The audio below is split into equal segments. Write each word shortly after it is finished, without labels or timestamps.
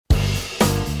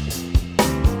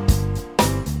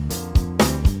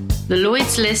the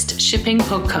Lloyd's List Shipping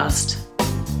Podcast.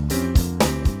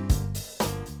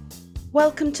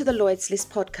 Welcome to the Lloyd's List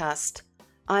Podcast.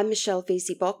 I'm Michelle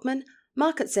Vesey-Bachmann,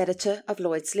 Markets Editor of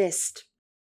Lloyd's List.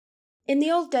 In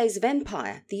the old days of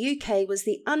empire, the UK was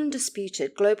the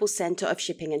undisputed global centre of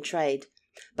shipping and trade.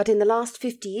 But in the last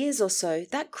 50 years or so,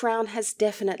 that crown has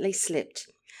definitely slipped.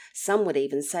 Some would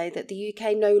even say that the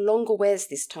UK no longer wears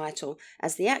this title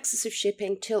as the axis of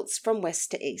shipping tilts from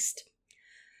west to east.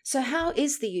 So how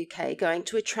is the UK going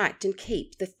to attract and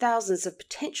keep the thousands of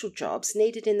potential jobs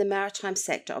needed in the maritime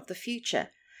sector of the future,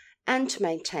 and to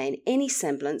maintain any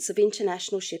semblance of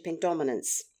international shipping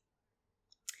dominance?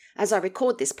 As I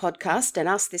record this podcast and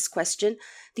ask this question,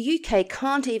 the UK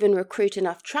can't even recruit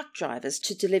enough truck drivers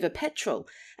to deliver petrol,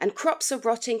 and crops are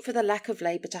rotting for the lack of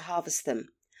labour to harvest them.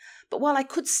 But while I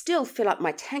could still fill up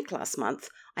my tank last month,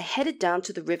 I headed down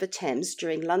to the River Thames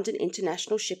during London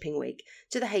International Shipping Week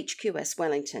to the HQS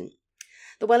Wellington.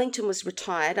 The Wellington was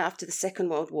retired after the Second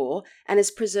World War and is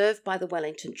preserved by the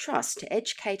Wellington Trust to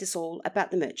educate us all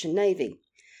about the Merchant Navy.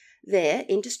 Their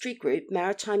industry group,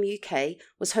 Maritime UK,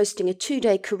 was hosting a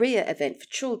 2-day career event for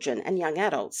children and young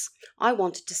adults. I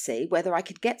wanted to see whether I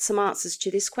could get some answers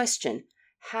to this question: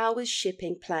 how is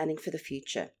shipping planning for the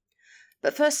future?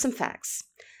 But first, some facts.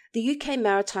 The UK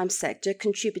maritime sector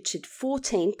contributed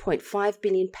 £14.5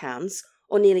 billion,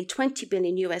 or nearly $20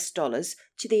 billion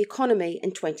to the economy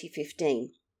in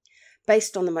 2015.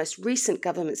 Based on the most recent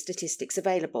government statistics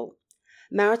available,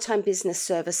 maritime business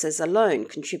services alone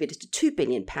contributed to £2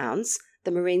 billion,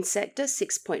 the marine sector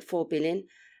 £6.4 billion,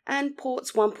 and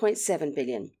ports £1.7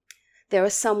 billion. There are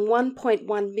some 1.1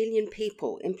 million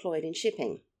people employed in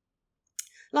shipping.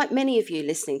 Like many of you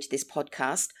listening to this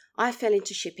podcast, I fell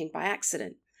into shipping by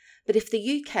accident. But if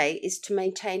the UK is to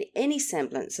maintain any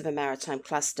semblance of a maritime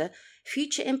cluster,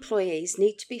 future employees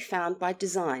need to be found by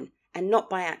design and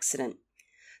not by accident.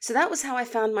 So that was how I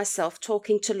found myself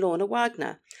talking to Lorna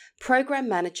Wagner, Programme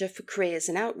Manager for Careers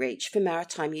and Outreach for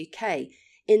Maritime UK,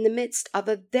 in the midst of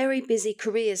a very busy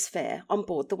careers fair on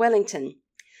board the Wellington.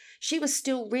 She was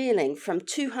still reeling from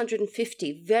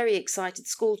 250 very excited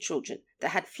schoolchildren that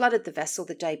had flooded the vessel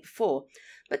the day before,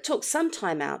 but took some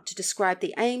time out to describe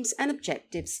the aims and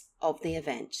objectives of the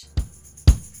event.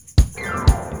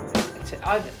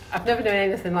 I've never known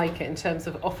anything like it in terms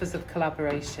of offers of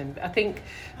collaboration. I think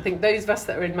those of us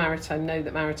that are in maritime know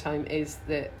that maritime is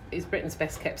Britain's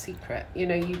best kept secret. You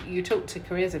know, you talk to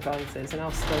careers advisors and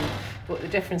ask them what the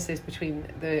difference is between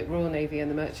the Royal Navy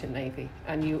and the Merchant Navy,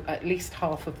 and at least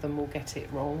half of them will get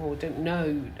it wrong or don't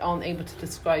know, aren't able to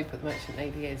describe what the Merchant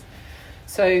Navy is.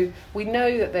 So we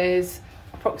know that there's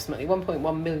approximately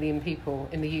 1.1 million people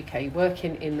in the UK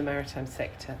working in the maritime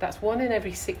sector. That's 1 in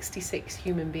every 66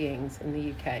 human beings in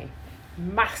the UK.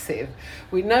 Massive.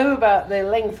 We know about the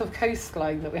length of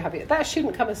coastline that we have here. That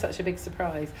shouldn't come as such a big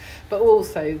surprise. But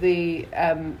also the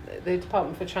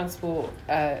Department for Transport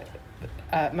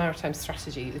Maritime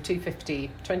Strategy, the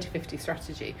 2050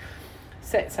 strategy,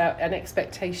 sets out an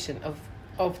expectation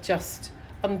of just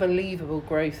unbelievable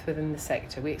growth within the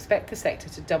sector. We expect the sector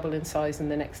to double in size in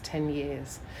the next 10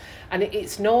 years. And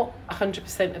it's not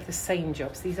 100% of the same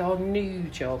jobs. These are new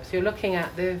jobs. You're looking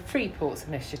at the Free Ports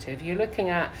Initiative. You're looking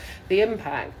at the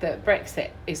impact that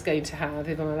Brexit is going to have,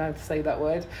 if I'm allowed to say that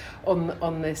word,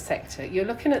 on this sector. You're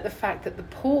looking at the fact that the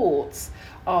ports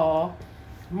are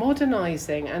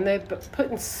modernising and they're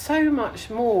putting so much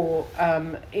more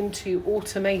into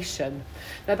automation.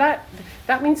 Now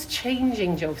that means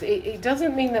changing jobs. It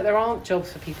doesn't mean that there aren't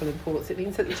jobs for people in ports. It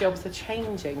means that the jobs are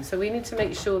changing. So we need to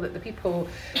make sure that the people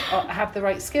have the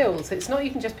right skills. It's not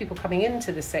even just people coming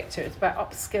into the sector, it's about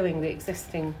upskilling the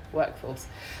existing workforce.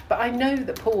 But I know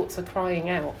that ports are crying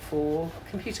out for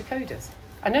computer coders.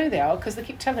 I know they are because they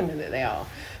keep telling me that they are.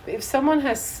 But if someone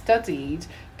has studied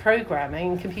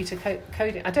programming, computer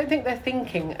coding, I don't think they're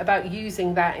thinking about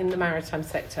using that in the maritime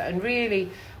sector. And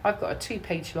really, I've got a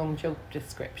 2-page long job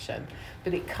description,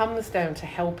 but it comes down to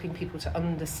helping people to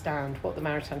understand what the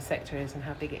maritime sector is and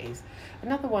how big it is.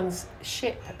 Another one's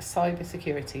ship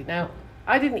cybersecurity. Now,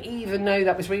 I didn't even know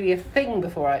that was really a thing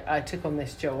before I took on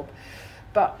this job,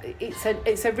 but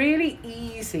it's a really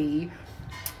easy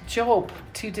job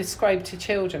to describe to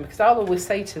children, because I'll always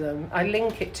say to them, I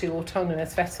link it to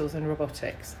autonomous vessels and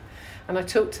robotics. And I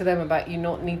talked to them about you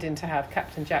not needing to have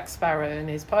Captain Jack Sparrow and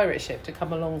his pirate ship to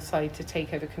come alongside to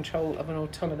take over control of an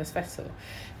autonomous vessel.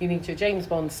 You need your James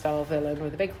Bond style villain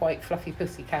with a big white fluffy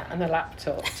pussycat and a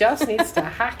laptop. Just needs to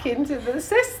hack into the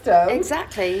system.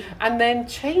 Exactly. And then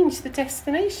change the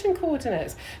destination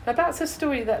coordinates. Now that's a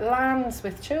story that lands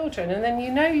with children, and then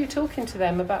you're talking to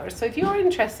them about. So if you're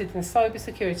interested in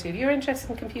cybersecurity, if you're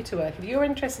interested in computer work, if you're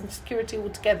interested in security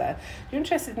altogether, if you're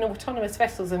interested in autonomous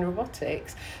vessels and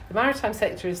robotics, the maritime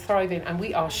sector is thriving, and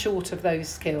we are short of those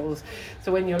skills.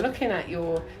 So when you're looking at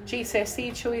your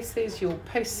GCSE choices, your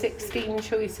post-16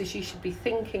 choices, you should be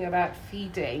thinking about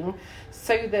feeding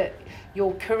so that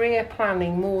you're career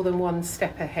planning more than one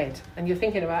step ahead, and you're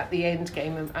thinking about the end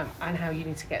game and how you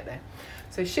need to get there.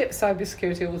 So ship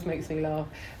cybersecurity always makes me laugh,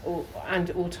 and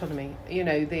autonomy,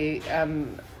 the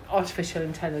artificial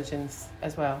intelligence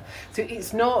as well. So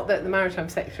it's not that the maritime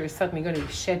sector is suddenly going to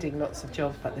be shedding lots of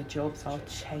jobs, but the jobs are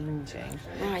changing.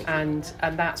 Right. And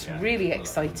that's really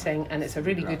exciting, and it's a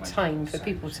really good time for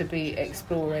people to be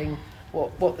exploring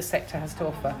what the sector has to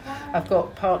offer. I've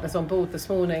got partners on board this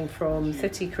morning from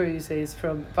City Cruises,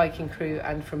 from Viking Crew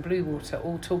and from Blue Water,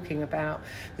 all talking about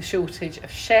the shortage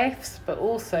of chefs, but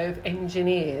also of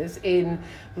engineers in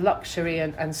luxury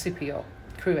and super yacht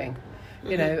crewing.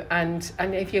 And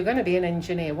if you're going to be an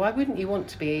engineer, why wouldn't you want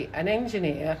to be an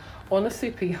engineer on a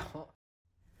super yacht?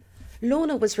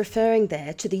 Lorna was referring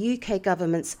there to the UK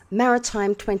government's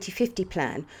Maritime 2050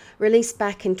 plan, released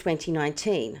back in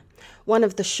 2019. One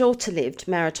of the shorter-lived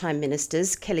maritime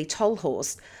ministers, Kelly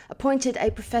Tolhurst, appointed a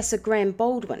Professor Graham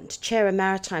Baldwin to chair a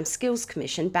Maritime Skills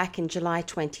Commission back in July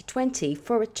 2020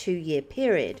 for a 2-year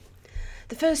period.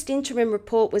 The first interim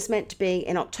report was meant to be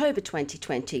in October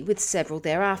 2020, with several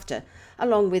thereafter,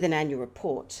 along with an annual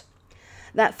report.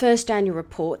 That first annual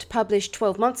report, published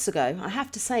 12 months ago, I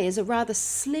have to say is a rather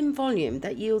slim volume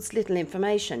that yields little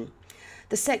information.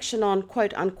 The section on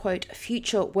quote-unquote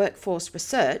future workforce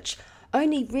research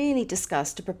only really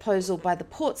discussed a proposal by the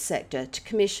port sector to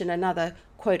commission another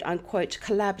quote-unquote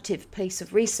collaborative piece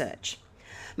of research.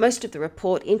 Most of the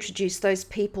report introduced those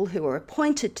people who were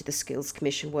appointed to the Skills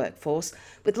Commission workforce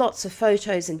with lots of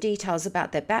photos and details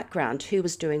about their background, who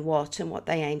was doing what and what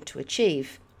they aimed to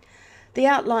achieve. The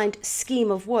outlined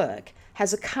scheme of work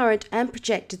has a current and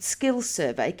projected skills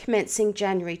survey commencing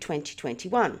January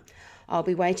 2021. I'll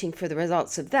be waiting for the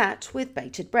results of that with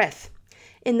bated breath.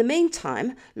 In the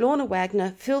meantime, Lorna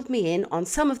Wagner filled me in on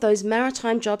some of those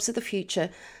maritime jobs of the future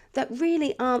that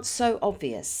really aren't so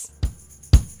obvious.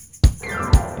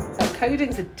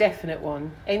 Coding's a definite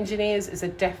one. Engineers is a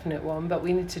definite one, but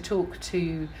we need to talk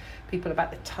to people about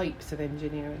the types of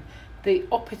engineering. The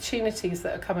opportunities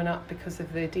that are coming up because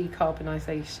of the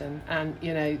decarbonisation and,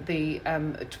 the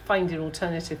finding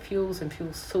alternative fuels and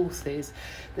fuel sources,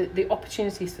 the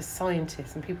opportunities for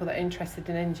scientists and people that are interested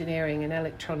in engineering and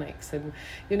electronics, and,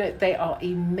 they are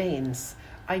immense.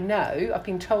 I know, I've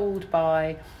been told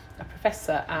by a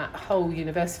professor at Hull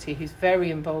University who's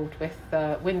very involved with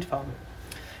wind farm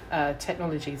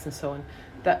technologies and so on,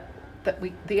 that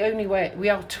we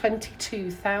are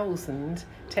 22,000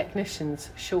 technicians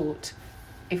short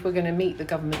if we're going to meet the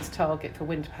government's target for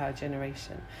wind power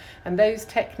generation. And those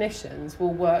technicians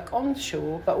will work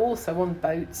onshore, but also on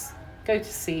boats, go to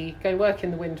sea, go work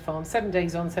in the wind farm, 7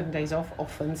 days on, 7 days off,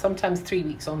 often, sometimes 3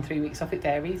 weeks on, 3 weeks off, it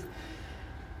varies.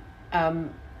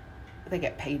 They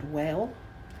get paid well,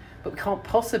 but we can't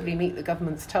possibly meet the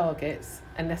government's targets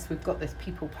unless we've got this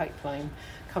people pipeline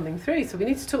coming through. So we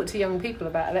need to talk to young people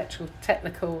about electrical,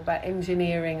 technical, about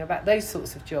engineering, about those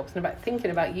sorts of jobs, and about thinking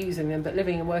about using them, but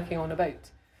living and working on a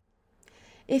boat.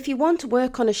 If you want to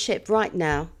work on a ship right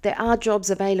now, there are jobs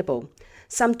available.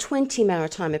 Some 20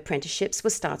 maritime apprenticeships were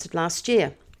started last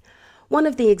year. One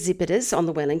of the exhibitors on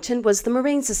the Wellington was the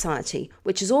Marine Society,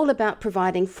 which is all about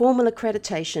providing formal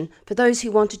accreditation for those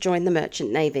who want to join the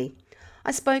Merchant Navy.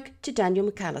 I spoke to Daniel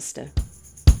McAllister.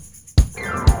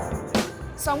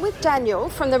 So I'm with Daniel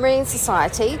from the Marine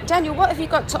Society. Daniel, what have you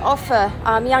got to offer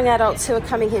young adults who are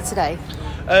coming here today?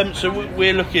 So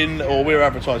we're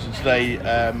advertising today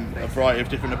a variety of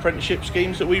different apprenticeship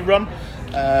schemes that we run.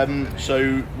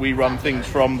 So we run things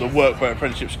from the workboat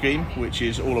apprenticeship scheme, which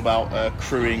is all about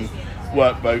crewing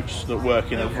workboats that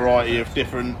work in a variety of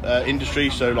different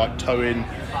industries, so like towing,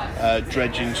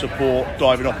 dredging support,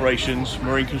 diving operations,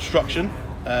 marine construction,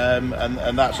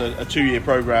 and that's a 2-year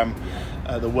programme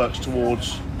that works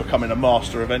towards becoming a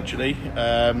master eventually.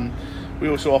 We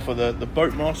also offer the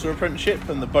Boatmaster Apprenticeship,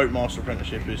 and the Boatmaster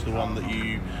Apprenticeship is the one that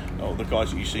the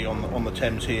guys that you see on the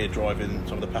Thames here driving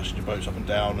some of the passenger boats up and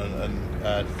down, and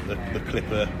the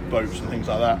clipper boats and things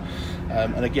like that.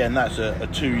 And again, that's a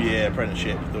 2-year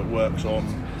apprenticeship that works on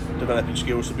developing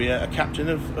skills to be a captain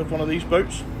of one of these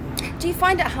boats. Do you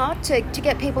find it hard to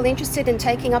get people interested in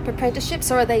taking up apprenticeships,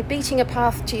 or are they beating a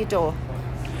path to your door?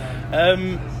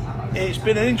 It's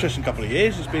been an interesting couple of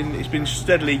years. It's been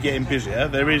steadily getting busier.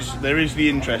 There is the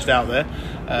interest out there.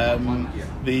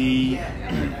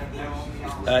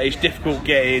 It's difficult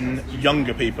getting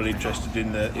younger people interested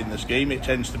in the scheme. It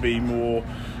tends to be more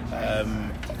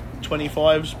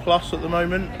 25s plus at the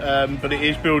moment, but it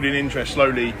is building interest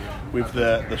slowly with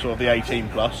the sort of the 18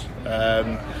 plus.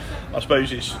 I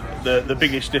suppose it's the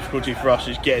biggest difficulty for us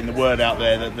is getting the word out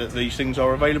there that these things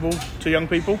are available to young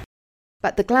people.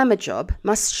 But the glamour job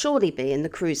must surely be in the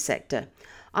cruise sector.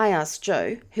 I asked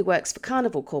Joe, who works for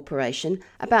Carnival Corporation,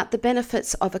 about the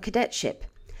benefits of a cadetship.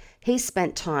 He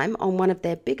spent time on one of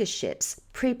their biggest ships,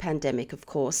 pre-pandemic of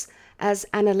course, as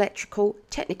an electrical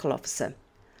technical officer.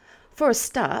 For a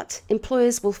start,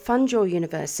 employers will fund your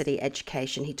university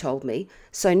education, he told me,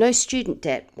 so no student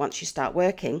debt once you start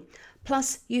working,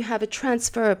 plus you have a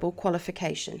transferable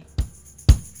qualification.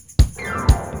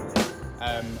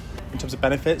 In terms of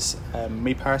benefits,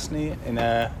 me personally, in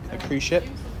a cruise ship,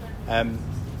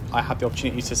 I had the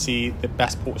opportunity to see the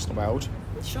best ports in the world.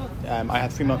 Sure. I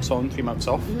had 3 months on, 3 months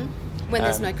off. Mm-hmm. When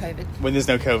there's no COVID. When there's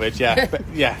no COVID, yeah. But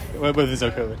yeah, when there's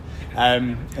no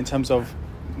COVID. In terms of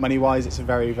money-wise, it's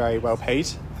very, very well paid.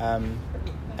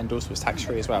 And also it's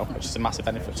tax-free as well, which is a massive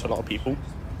benefit to a lot of people.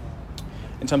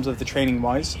 In terms of the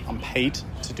training-wise, I'm paid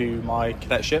to do my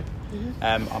cadetship.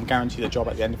 Mm-hmm. I'm guaranteed a job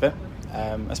at the end of it.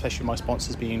 Especially my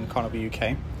sponsors being Carnival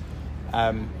UK,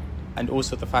 and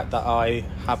also the fact that I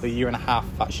have a year and a half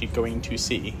of actually going to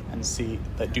sea and see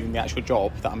that doing the actual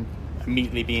job that I'm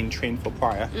immediately being trained for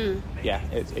prior. It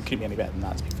couldn't be any better than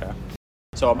that, to be fair.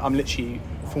 So I'm literally,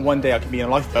 for one day I can be in a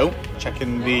lifeboat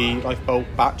checking the lifeboat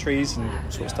batteries and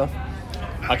sort of stuff.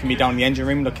 I can be down in the engine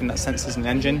room looking at sensors in the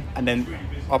engine, and then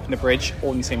up in the bridge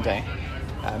all in the same day,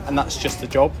 and that's just the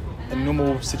job. In a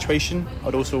normal situation,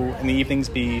 I'd also in the evenings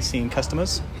be seeing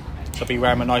customers. So I'd be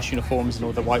wearing my nice uniforms and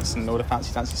all the whites and all the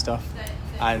fancy stuff,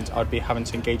 and I'd be having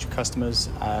to engage with customers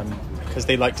because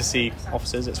they like to see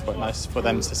officers. It's quite nice for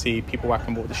them to see people working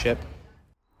on board the ship.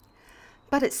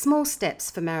 But it's small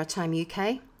steps for Maritime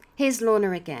UK. Here's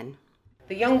Lorna again.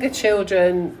 The younger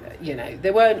children,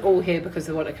 they weren't all here because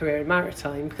they want a career in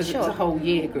maritime, because It was a whole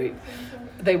year group.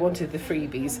 They wanted the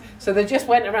freebies. So they just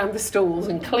went around the stalls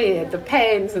and cleared the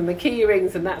pens and the key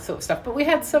rings and that sort of stuff. But we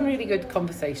had some really good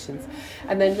conversations.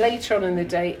 And then later on in the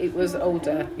day, it was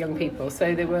older young people.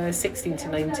 So there were 16 to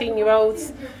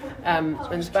 19-year-olds. And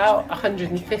about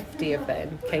 150 of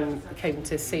them came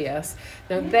to see us.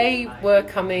 Now, they were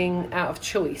coming out of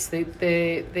choice.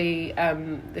 The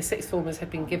sixth formers had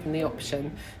been given the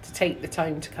option to take the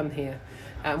time to come here.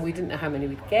 We didn't know how many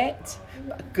we'd get,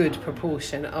 but a good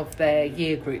proportion of their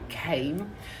year group came,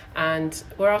 and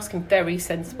we're asking very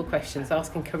sensible questions,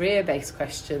 asking career-based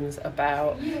questions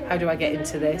about how do I get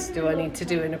into this? Do I need to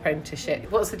do an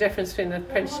apprenticeship? What's the difference between an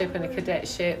apprenticeship and a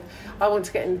cadetship? I want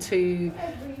to get into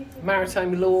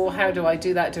maritime law. How do I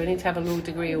do that? Do I need to have a law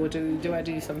degree, or do I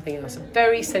do something else?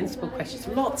 Very sensible questions.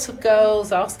 Lots of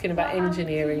girls asking about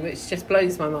engineering, which just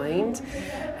blows my mind.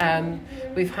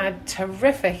 We've had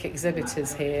terrific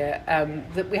exhibitors here.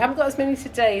 That we haven't got as many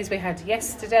today as we had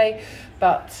yesterday,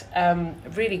 but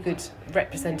really good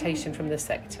representation from the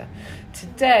sector.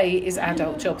 Today is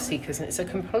adult job seekers, and it's a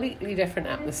completely different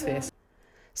atmosphere.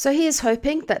 So he is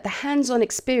hoping that the hands-on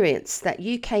experience that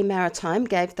UK Maritime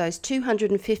gave those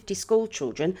 250 school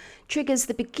children triggers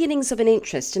the beginnings of an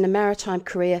interest in a maritime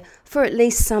career for at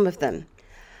least some of them.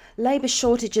 Labour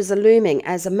shortages are looming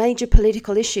as a major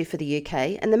political issue for the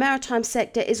UK, and the maritime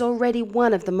sector is already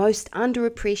one of the most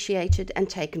underappreciated and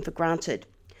taken for granted.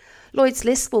 Lloyd's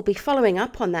List will be following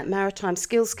up on that Maritime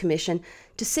Skills Commission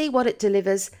to see what it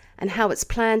delivers and how its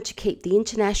plan to keep the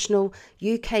international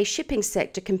UK shipping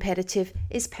sector competitive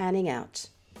is panning out.